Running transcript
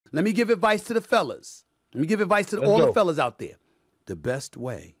Let me give advice to the fellas. Let me give advice to all the fellas out there. The best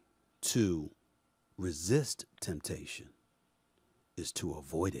way to resist temptation is to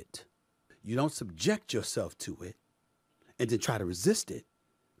avoid it. You don't subject yourself to it and then try to resist it,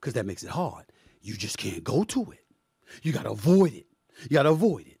 because that makes it hard. You just can't go to it. You got to avoid it. You got to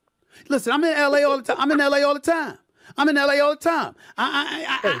avoid it. Listen, I'm in LA all the time.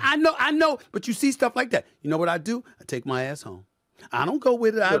 I know, but you see stuff like that. You know what I do? I take my ass home. I don't go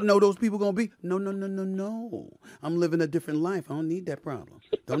with it. I know those people going to be, no. I'm living a different life. I don't need that problem.